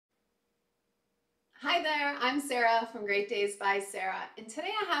Hi there, I'm Sarah from Great Days by Sarah, and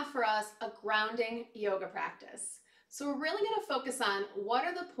today I have for us a grounding yoga practice. So we're really going to focus on what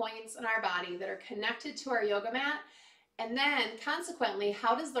are the points in our body that are connected to our yoga mat, and then consequently,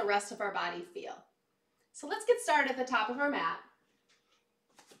 how does the rest of our body feel? So let's get started at the top of our mat.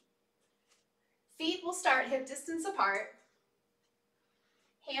 Feet will start hip distance apart.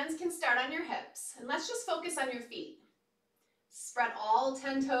 Hands can start on your hips, and let's just focus on your feet. Spread all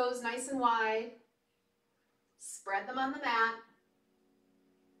 10 toes nice and wide. Spread them on the mat.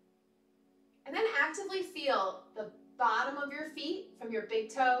 And then actively feel the bottom of your feet from your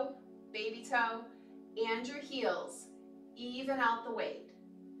big toe, baby toe, and your heels. Even out the weight.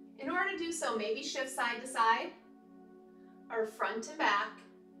 In order to do so, maybe shift side to side or front and back,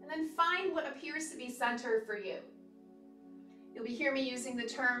 and then find what appears to be center for you. You'll be hearing me using the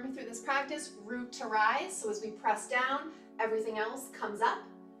term through this practice, root to rise. So as we press down, everything else comes up,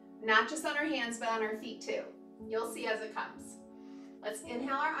 not just on our hands, but on our feet too. You'll see as it comes. Let's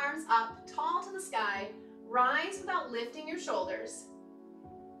inhale our arms up, tall to the sky, rise without lifting your shoulders,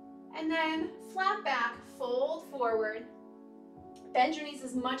 and then flat back, fold forward, bend your knees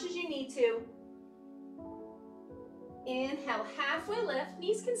as much as you need to. Inhale, halfway lift,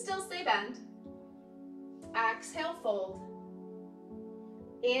 knees can still stay bent. Exhale, fold.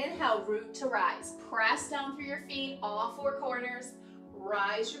 Inhale, root to rise. Press down through your feet, all four corners.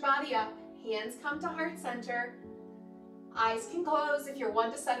 Rise your body up. Hands come to heart center. Eyes can close. If you're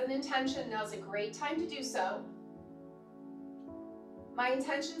one to set an intention, now's a great time to do so. My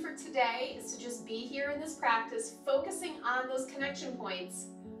intention for today is to just be here in this practice, focusing on those connection points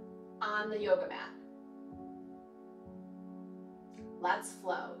on the yoga mat. Let's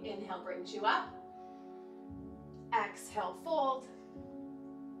flow. Inhale brings you up. Exhale, fold.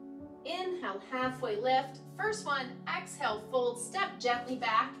 Inhale, halfway lift. First one, exhale, fold. Step gently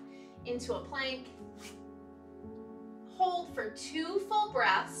back into a plank. Hold for 2 full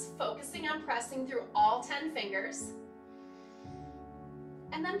breaths, focusing on pressing through all 10 fingers.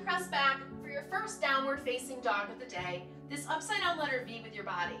 And then press back for your first downward facing dog of the day, this upside down letter V with your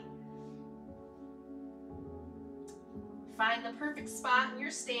body. Find the perfect spot in your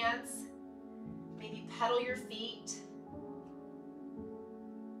stance. Maybe pedal your feet.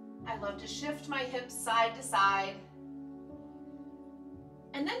 I love to shift my hips side to side.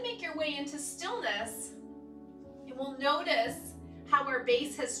 And then make your way into stillness, and we'll notice how our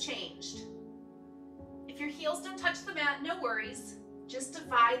base has changed. If your heels don't touch the mat, no worries. Just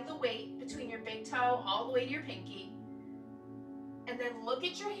divide the weight between your big toe all the way to your pinky. And then look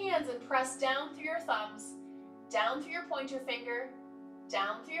at your hands and press down through your thumbs, down through your pointer finger,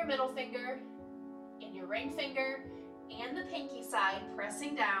 down through your middle finger, and your ring finger, and the pinky side,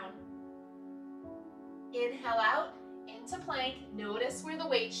 pressing down. Inhale out into plank. Notice where the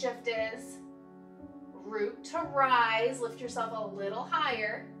weight shift is. Root to rise. Lift yourself a little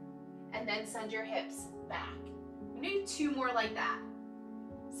higher, and then send your hips back. I'm gonna do 2 more like that.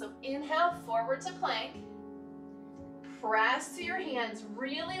 So inhale, forward to plank. Press through your hands.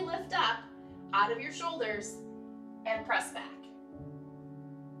 Really lift up out of your shoulders and press back.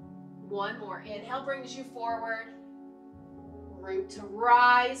 1 more. Inhale brings you forward. Root to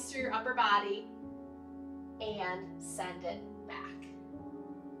rise through your upper body and send it back.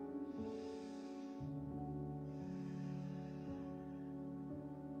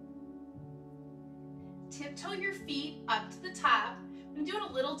 Tiptoe your feet up to the top. I'm going to do it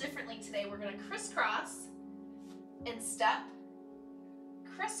a little differently today. We're going to crisscross and step,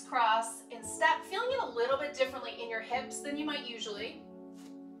 crisscross and step, feeling it a little bit differently in your hips than you might usually.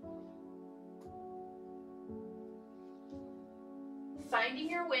 Finding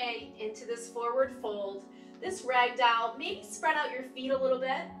your way into this forward fold, this ragdoll. Maybe spread out your feet a little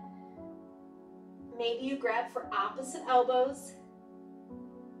bit. Maybe you grab for opposite elbows.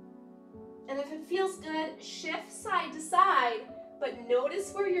 And if it feels good, shift side to side, but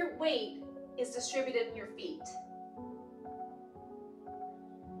notice where your weight is distributed in your feet.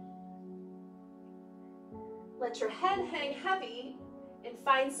 Let your head hang heavy and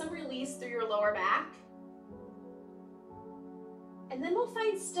find some release through your lower back. And then we'll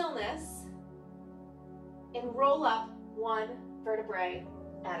find stillness and roll up 1 vertebrae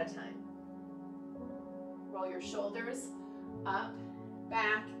at a time. Roll your shoulders up,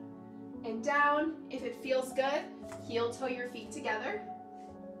 back, and down. If it feels good, heel toe your feet together.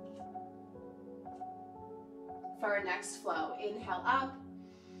 For our next flow, inhale up,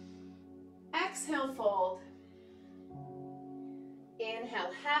 exhale fold.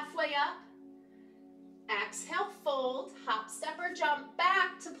 Inhale halfway up, exhale fold, hop, step, or jump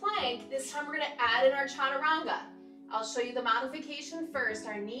back to plank. This time we're going to add in our chaturanga. I'll show you the modification first.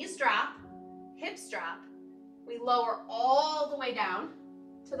 Our knees drop, hips drop. We lower all the way down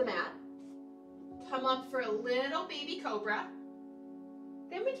to the mat. Come up for a little baby cobra.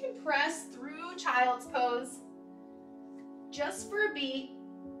 Then we can press through child's pose just for a beat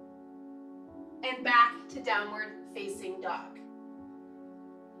and back to downward facing dog.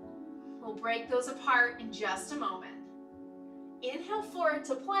 We'll break those apart in just a moment. Inhale forward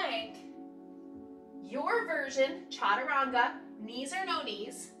to plank. Your version, chaturanga, knees or no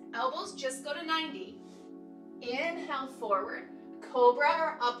knees, elbows just go to 90. Inhale forward, cobra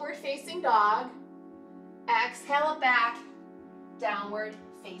or upward facing dog. Exhale it back, downward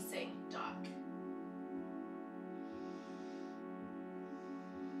facing dog.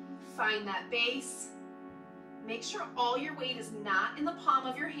 Find that base. Make sure all your weight is not in the palm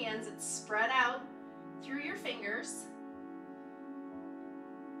of your hands. It's spread out through your fingers.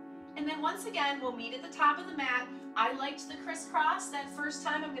 And then once again, we'll meet at the top of the mat. I liked the crisscross that first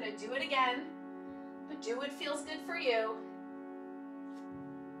time. I'm going to do it again. But do what feels good for you.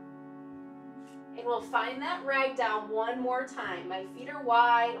 And we'll find that rag down one more time. My feet are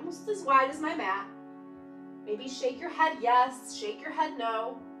wide, almost as wide as my mat. Maybe shake your head yes, shake your head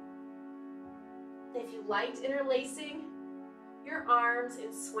no. If you liked interlacing your arms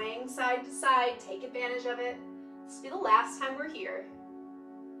and swaying side to side, take advantage of it. This will be the last time we're here.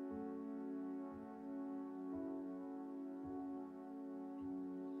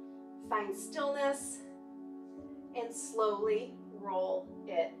 Find stillness and slowly roll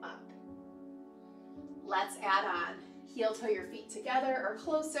it up. Let's add on. Heel toe your feet together or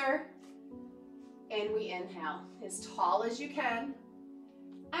closer. And we inhale as tall as you can.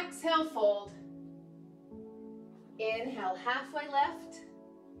 Exhale, fold. Inhale, halfway lift.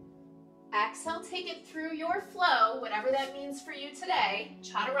 Exhale, take it through your flow, whatever that means for you today.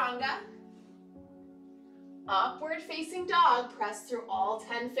 Chaturanga. Upward facing dog, press through all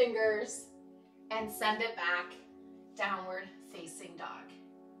 10 fingers and send it back, downward facing dog.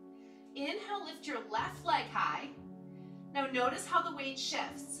 Inhale, lift your left leg high. Now notice how the weight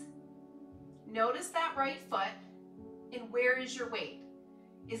shifts. Notice that right foot, and where is your weight?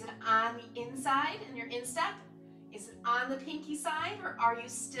 Is it on the inside in your instep? Is it on the pinky side, or are you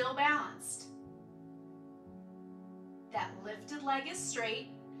still balanced? That lifted leg is straight,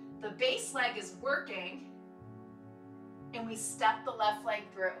 the base leg is working, and we step the left leg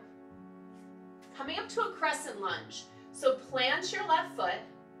through. Coming up to a crescent lunge. So plant your left foot,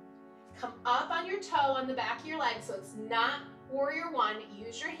 come up on your toe on the back of your leg, so it's not warrior one.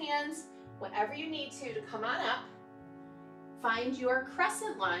 Use your hands, whatever you need to come on up. Find your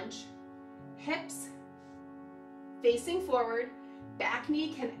crescent lunge, hips facing forward, back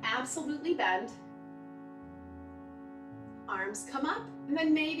knee can absolutely bend. Arms come up, and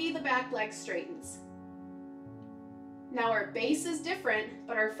then maybe the back leg straightens. Now our base is different,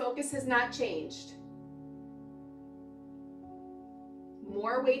 but our focus has not changed.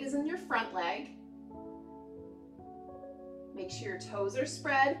 More weight is in your front leg. Make sure your toes are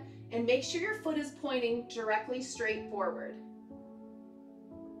spread, and make sure your foot is pointing directly straight forward.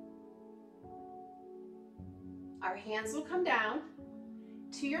 Our hands will come down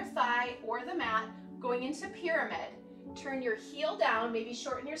to your thigh or the mat, going into pyramid. Turn your heel down, maybe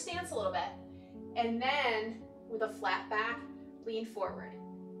shorten your stance a little bit, and then with a flat back, lean forward.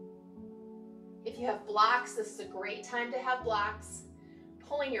 If you have blocks, this is a great time to have blocks.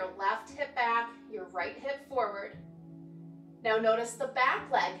 Pulling your left hip back, your right hip forward. Now notice the back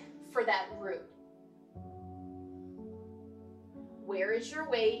leg for that root. Where is your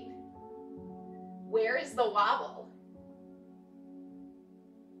weight? Where is the wobble?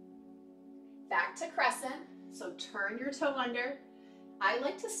 Back to crescent, so turn your toe under. I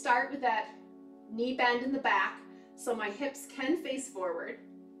like to start with that knee bend in the back so my hips can face forward.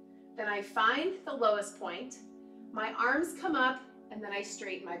 Then I find the lowest point, my arms come up, and then I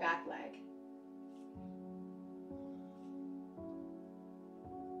straighten my back leg.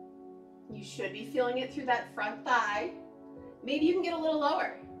 You should be feeling it through that front thigh. Maybe you can get a little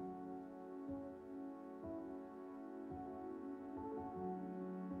lower.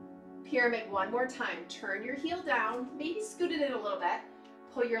 Pyramid one more time. Turn your heel down, maybe scoot it in a little bit.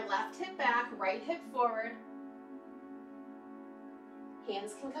 Pull your left hip back, right hip forward.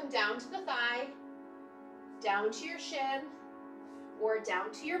 Hands can come down to the thigh, down to your shin, or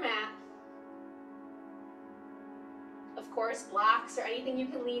down to your mat. Of course, blocks or anything you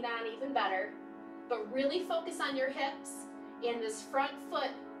can lean on, even better. But really focus on your hips and this front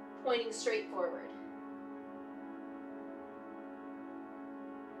foot pointing straight forward.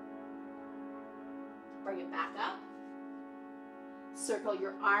 Bring it back up. Circle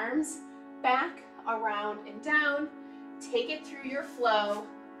your arms back, around, and down. Take it through your flow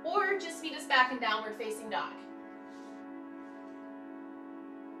or just meet us back in downward facing dog.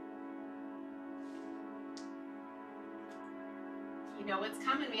 You know what's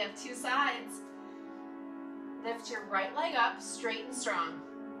coming. We have two sides. Lift your right leg up, straight and strong.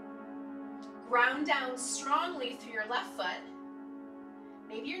 Ground down strongly through your left foot.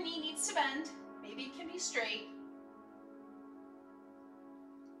 Maybe your knee needs to bend. Maybe it can be straight.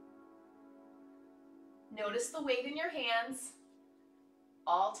 Notice the weight in your hands.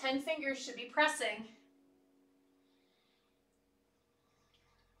 All 10 fingers should be pressing.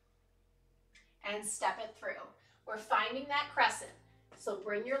 And step it through. We're finding that crescent. So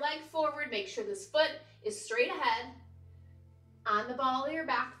bring your leg forward, make sure this foot is straight ahead, on the ball of your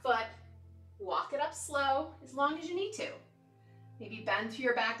back foot. Walk it up slow, as long as you need to. Maybe bend through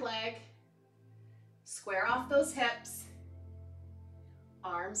your back leg, square off those hips.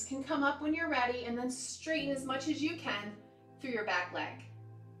 Arms can come up when you're ready, and then straighten as much as you can through your back leg.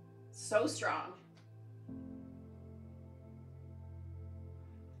 So strong.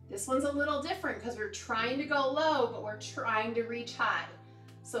 This one's a little different because we're trying to go low, but we're trying to reach high.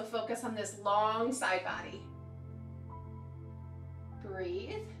 So focus on this long side body.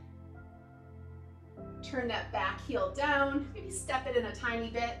 Breathe. Turn that back heel down, maybe step it in a tiny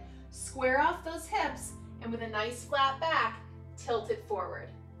bit. Square off those hips, and with a nice flat back, tilt it forward.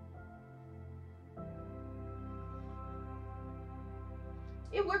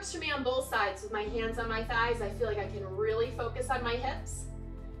 It works for me on both sides. With my hands on my thighs, I feel like I can really focus on my hips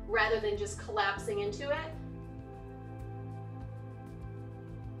rather than just collapsing into it.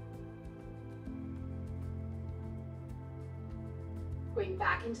 Going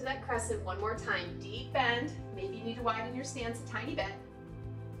back into that crescent one more time. Deep bend. Maybe you need to widen your stance a tiny bit.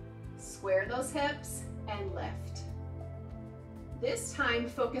 Square those hips and lift. This time,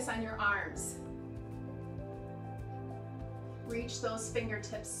 focus on your arms. Reach those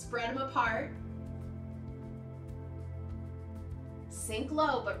fingertips, spread them apart. Sink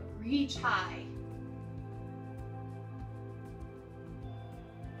low, but reach high.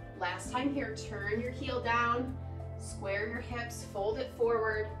 Last time here, turn your heel down, square your hips, fold it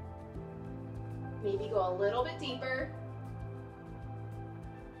forward. Maybe go a little bit deeper.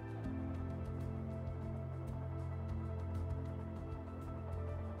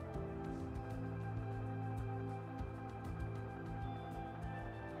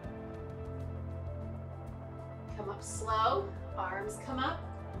 Come up slow, arms come up,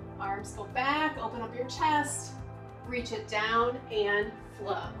 arms go back, open up your chest, reach it down and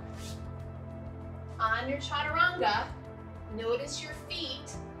flow. On your chaturanga, notice your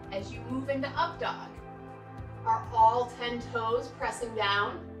feet as you move into up dog. Are all 10 toes pressing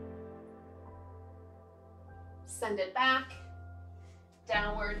down? Send it back,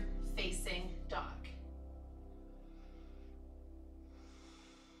 downward facing dog.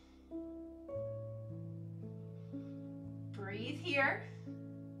 Breathe here.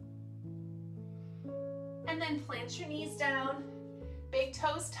 And then plant your knees down, big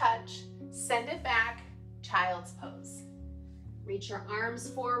toes touch, send it back, child's pose. Reach your arms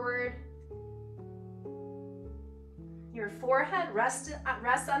forward. Your forehead rests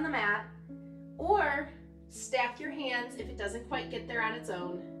on the mat, or stack your hands if it doesn't quite get there on its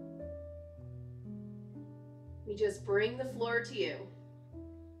own. We just bring the floor to you.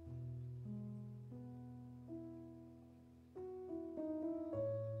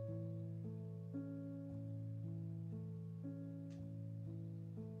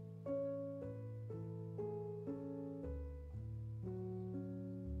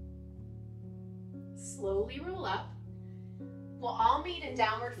 Slowly roll up. We'll all meet in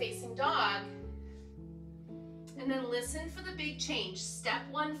downward facing dog, and then listen for the big change. Step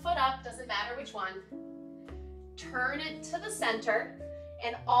one foot up, doesn't matter which one. Turn it to the center,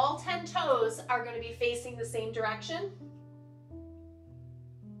 and all 10 toes are going to be facing the same direction.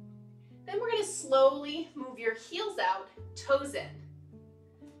 Then we're going to slowly move your heels out, toes in.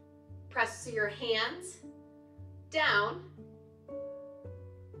 Press your hands down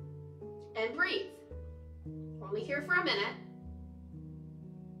and breathe. We're only here for a minute.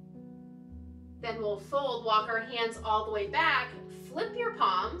 Then we'll fold, walk our hands all the way back, flip your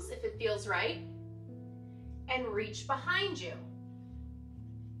palms if it feels right, and reach behind you.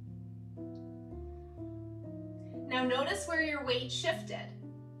 Now notice where your weight shifted.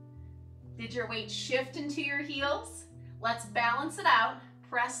 Did your weight shift into your heels? Let's balance it out.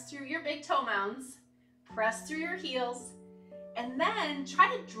 Press through your big toe mounds, press through your heels, and then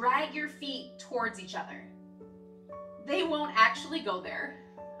try to drag your feet towards each other. They won't actually go there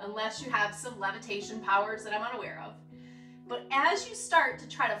unless you have some levitation powers that I'm unaware of. But as you start to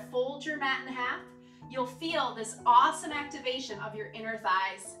try to fold your mat in half, you'll feel this awesome activation of your inner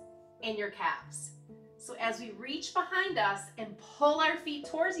thighs and your calves. So as we reach behind us and pull our feet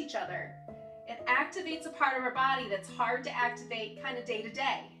towards each other, it activates a part of our body that's hard to activate kind of day to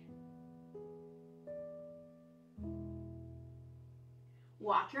day.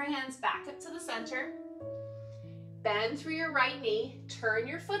 Walk your hands back up to the center. Bend through your right knee, turn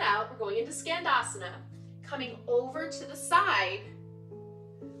your foot out. We're going into Skandasana. Coming over to the side,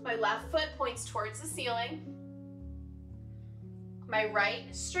 my left foot points towards the ceiling. My right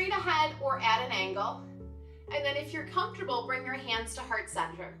straight ahead or at an angle. And then if you're comfortable, bring your hands to heart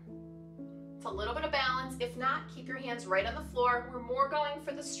center. It's a little bit of balance. If not, keep your hands right on the floor. We're more going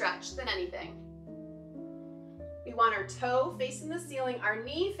for the stretch than anything. We want our toe facing the ceiling, our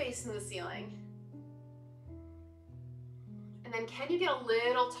knee facing the ceiling. And then can you get a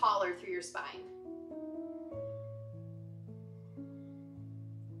little taller through your spine?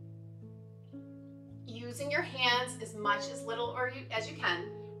 Using your hands as much as little as you can,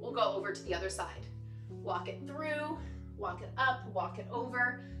 we'll go over to the other side. Walk it through, walk it up, walk it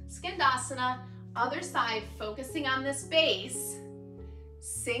over. Skandasana, other side, focusing on this base,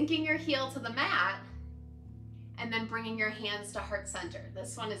 sinking your heel to the mat, and then bringing your hands to heart center.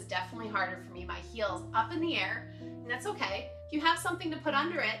 This one is definitely harder for me. My heel's up in the air, and that's okay. If you have something to put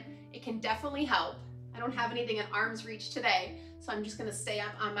under it, it can definitely help. I don't have anything at arm's reach today, so I'm just gonna stay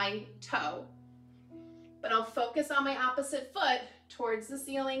up on my toe. But I'll focus on my opposite foot towards the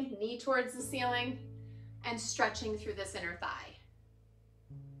ceiling, knee towards the ceiling, and stretching through this inner thigh.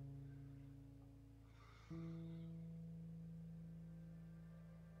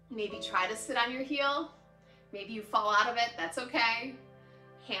 Maybe try to sit on your heel. Maybe you fall out of it, that's okay.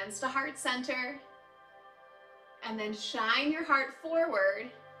 Hands to heart center. And then shine your heart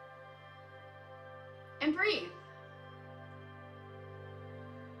forward and breathe.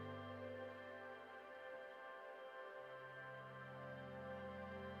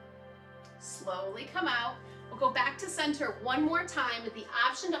 Slowly come out. We'll go back to center one more time with the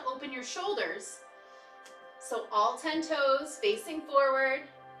option to open your shoulders. So all 10 toes facing forward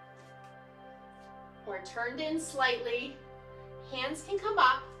or turned in slightly. Hands can come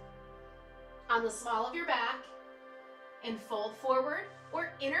up on the small of your back and fold forward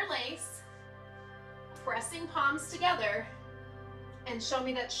or interlace, pressing palms together, and show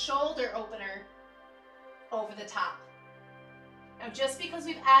me that shoulder opener over the top. Now, just because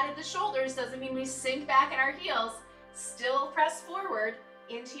we've added the shoulders doesn't mean we sink back at our heels. Still press forward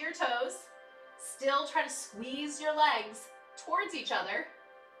into your toes. Still try to squeeze your legs towards each other,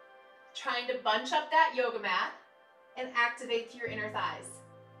 trying to bunch up that yoga mat and activate your inner thighs.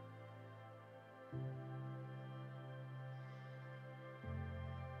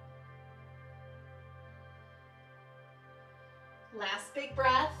 Last big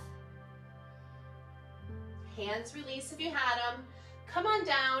breath. Hands release if you had them. Come on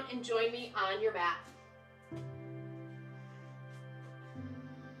down and join me on your mat.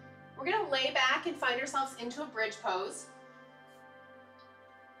 We're going to lay back and find ourselves into a bridge pose.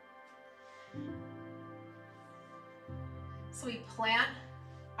 So we plant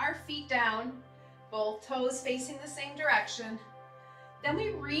our feet down, both toes facing the same direction. Then we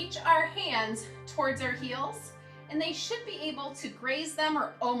reach our hands towards our heels, and they should be able to graze them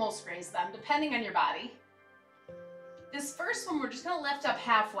or almost graze them, depending on your body. This first one, we're just gonna lift up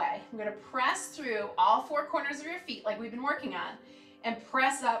halfway. I'm gonna press through all four corners of your feet like we've been working on, and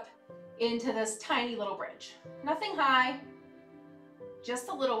press up into this tiny little bridge. Nothing high, just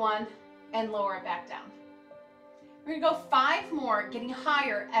a little one, and lower it back down. We're gonna go 5 more, getting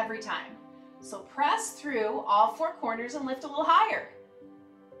higher every time. So press through all four corners and lift a little higher.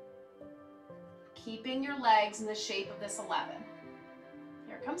 Keeping your legs in the shape of this 11.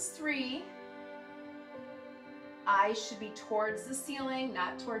 Here comes 3. Eyes should be towards the ceiling,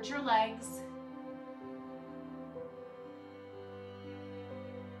 not towards your legs.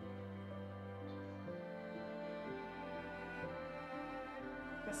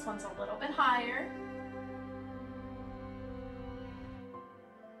 This one's a little bit higher.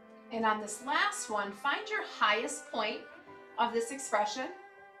 And on this last one, find your highest point of this expression.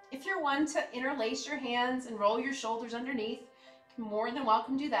 If you're one to interlace your hands and roll your shoulders underneath, you're more than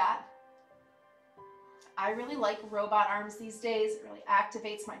welcome to do that. I really like robot arms these days. It really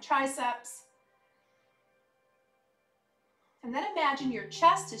activates my triceps. And then imagine your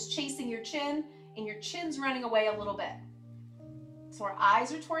chest is chasing your chin and your chin's running away a little bit. So our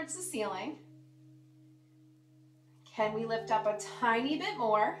eyes are towards the ceiling. Can we lift up a tiny bit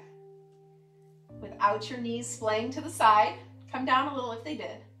more without your knees splaying to the side? Come down a little if they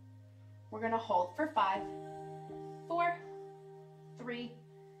did. We're going to hold for 5, 4, 3,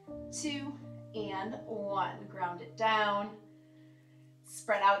 2, and 1. Ground it down.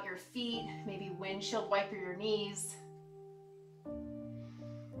 Spread out your feet, maybe windshield wiper your knees.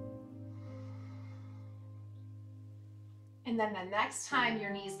 And then the next time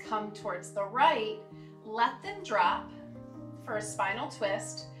your knees come towards the right, let them drop for a spinal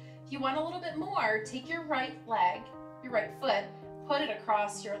twist. If you want a little bit more, take your right leg, your right foot, put it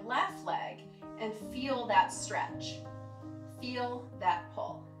across your left leg and feel that stretch. Feel that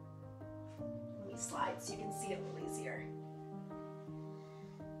pull. Let me slide so you can see it a little easier.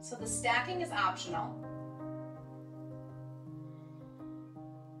 So the stacking is optional.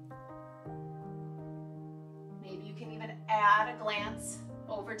 Maybe you can even add a glance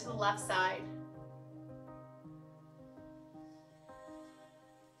over to the left side.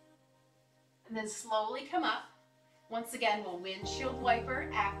 And then slowly come up. Once again, we'll windshield wiper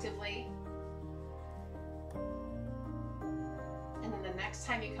actively. And then the next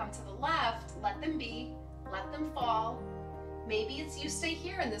time you come to the left, let them be, let them fall. Maybe it's you stay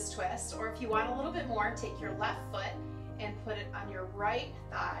here in this twist, or if you want a little bit more, take your left foot and put it on your right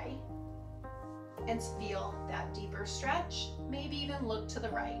thigh and feel that deeper stretch. Maybe even look to the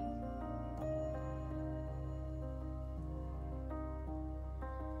right.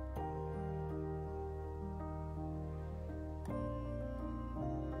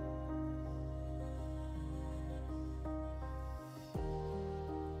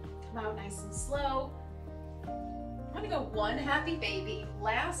 Come out nice and slow. I'm gonna go 1 happy baby.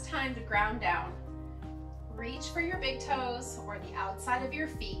 Last time to ground down. Reach for your big toes or the outside of your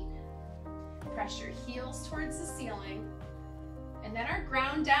feet. Press your heels towards the ceiling. And then our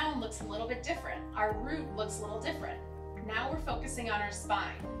ground down looks a little bit different. Our root looks a little different. Now we're focusing on our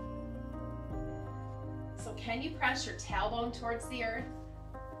spine. So can you press your tailbone towards the earth?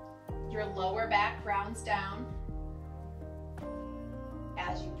 Your lower back grounds down.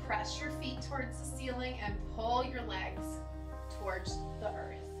 As you press your feet towards the ceiling and pull your legs towards the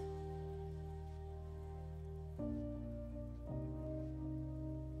earth.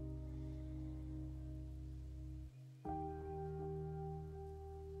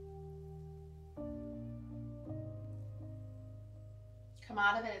 Come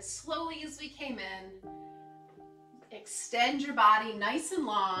out of it as slowly as we came in. Extend your body nice and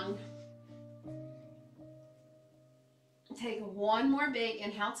long. Take 1 more big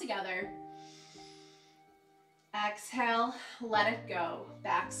inhale together. Exhale, let it go.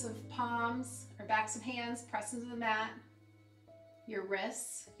 Backs of palms or backs of hands press into the mat. Your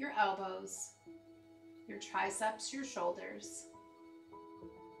wrists, your elbows, your triceps, your shoulders.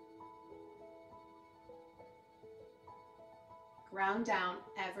 Ground down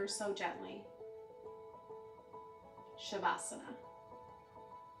ever so gently. Shavasana.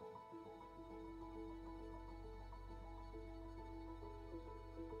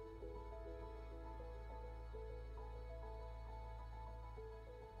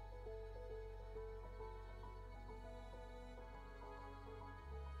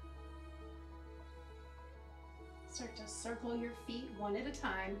 Start to circle your feet 1 at a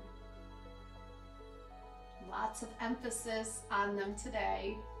time. Lots of emphasis on them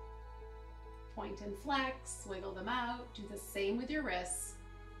today. Point and flex, wiggle them out. Do the same with your wrists.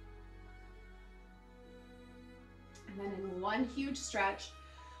 And then in 1 huge stretch,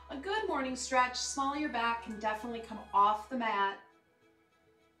 a good morning stretch, small your back can definitely come off the mat.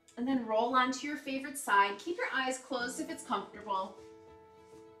 And then roll onto your favorite side. Keep your eyes closed if it's comfortable.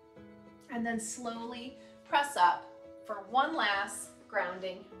 And then slowly press up for 1 last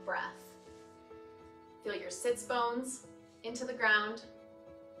grounding breath. Feel your sits bones into the ground,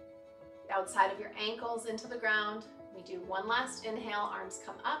 the outside of your ankles into the ground. We do 1 last inhale, arms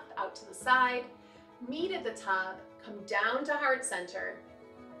come up, out to the side, meet at the top, come down to heart center.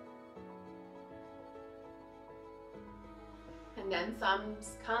 And then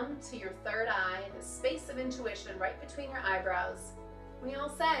thumbs come to your third eye, the space of intuition right between your eyebrows. We all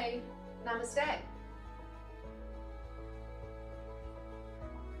say, namaste.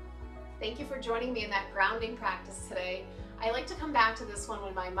 Thank you for joining me in that grounding practice today. I like to come back to this one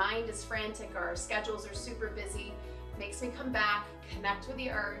when my mind is frantic or our schedules are super busy. It makes me come back, connect with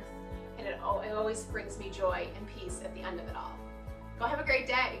the earth, and it always brings me joy and peace at the end of it all. Go have a great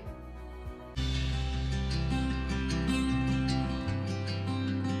day.